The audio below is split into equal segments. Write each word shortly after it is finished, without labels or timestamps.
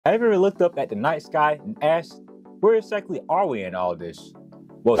Have you ever looked up at the night sky and asked, where exactly are we in all this?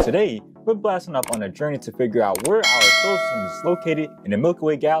 Well, today, we're blasting off on a journey to figure out where our solar system is located in the Milky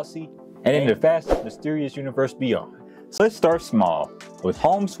Way galaxy and in the vast, mysterious universe beyond. So let's start small, with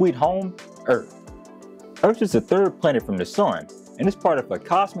home sweet home, Earth. Earth is the third planet from the Sun, and it's part of a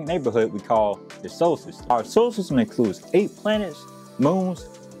cosmic neighborhood we call the solar system. Our solar system includes 8 planets, moons,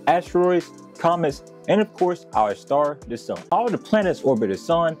 asteroids, comets, and of course our star, the Sun. All the planets orbit the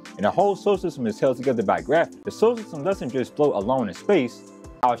Sun, and the whole solar system is held together by gravity. The solar system doesn't just float alone in space.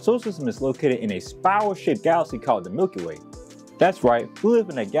 Our solar system is located in a spiral-shaped galaxy called the Milky Way. That's right, we live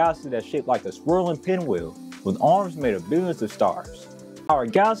in a galaxy that's shaped like a swirling pinwheel, with arms made of billions of stars. Our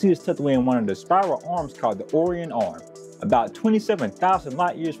galaxy is tucked away in one of the spiral arms called the Orion Arm, about 27,000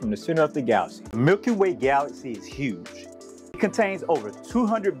 light years from the center of the galaxy. The Milky Way galaxy is huge. It contains over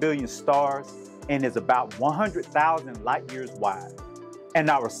 200 billion stars and is about 100,000 light years wide. And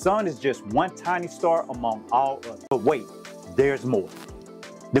our sun is just one tiny star among all others. But wait, there's more.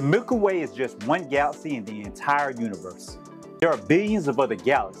 The Milky Way is just one galaxy in the entire universe. There are billions of other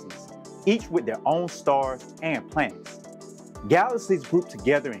galaxies, each with their own stars and planets. Galaxies group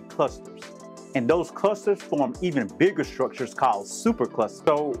together in clusters, and those clusters form even bigger structures called superclusters.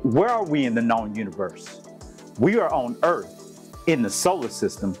 So where are we in the known universe? We are on Earth, in the solar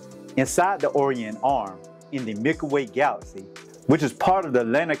system, inside the Orion Arm, in the Milky Way galaxy, which is part of the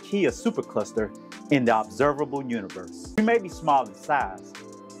Laniakea Supercluster in the observable universe. We may be small in size,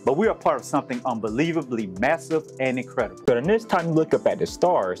 but we are part of something unbelievably massive and incredible. So the next time you look up at the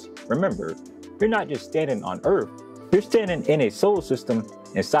stars, remember, you're not just standing on Earth, you're standing in a solar system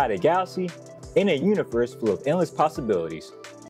inside a galaxy, in a universe full of endless possibilities.